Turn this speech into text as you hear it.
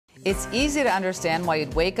It's easy to understand why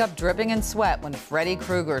you'd wake up dripping in sweat when Freddy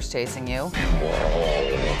Krueger's chasing you. You are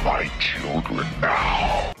all my children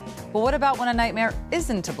now. But what about when a nightmare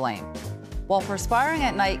isn't to blame? While perspiring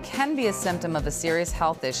at night can be a symptom of a serious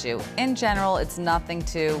health issue, in general, it's nothing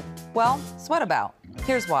to, well, sweat about.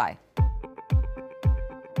 Here's why.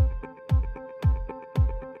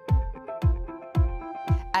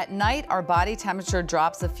 At night, our body temperature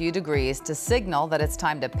drops a few degrees to signal that it's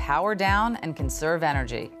time to power down and conserve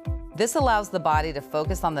energy. This allows the body to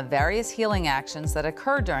focus on the various healing actions that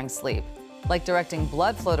occur during sleep, like directing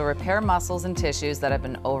blood flow to repair muscles and tissues that have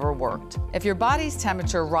been overworked. If your body's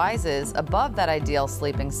temperature rises above that ideal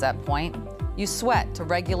sleeping set point, you sweat to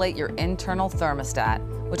regulate your internal thermostat,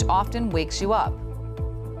 which often wakes you up.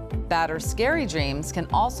 Bad or scary dreams can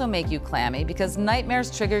also make you clammy because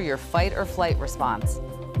nightmares trigger your fight or flight response.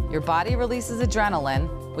 Your body releases adrenaline,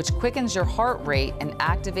 which quickens your heart rate and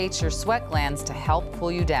activates your sweat glands to help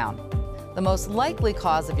cool you down. The most likely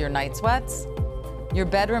cause of your night sweats? Your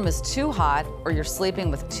bedroom is too hot or you're sleeping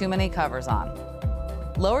with too many covers on.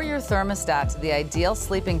 Lower your thermostat to the ideal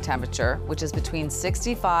sleeping temperature, which is between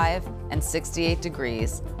 65 and 68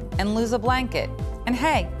 degrees, and lose a blanket. And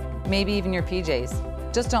hey, maybe even your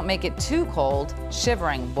PJs. Just don't make it too cold.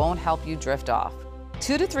 Shivering won't help you drift off.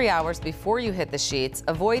 2 to 3 hours before you hit the sheets,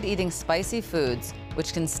 avoid eating spicy foods,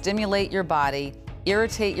 which can stimulate your body,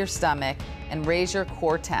 irritate your stomach, and raise your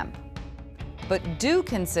core temp. But do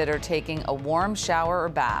consider taking a warm shower or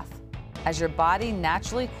bath. As your body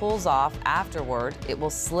naturally cools off afterward, it will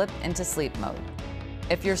slip into sleep mode.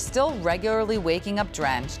 If you're still regularly waking up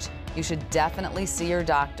drenched, you should definitely see your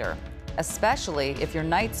doctor, especially if your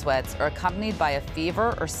night sweats are accompanied by a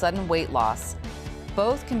fever or sudden weight loss.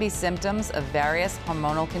 Both can be symptoms of various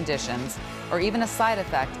hormonal conditions or even a side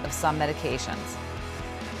effect of some medications.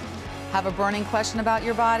 Have a burning question about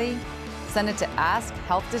your body? Send it to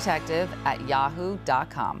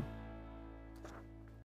AskHealthDetective@yahoo.com.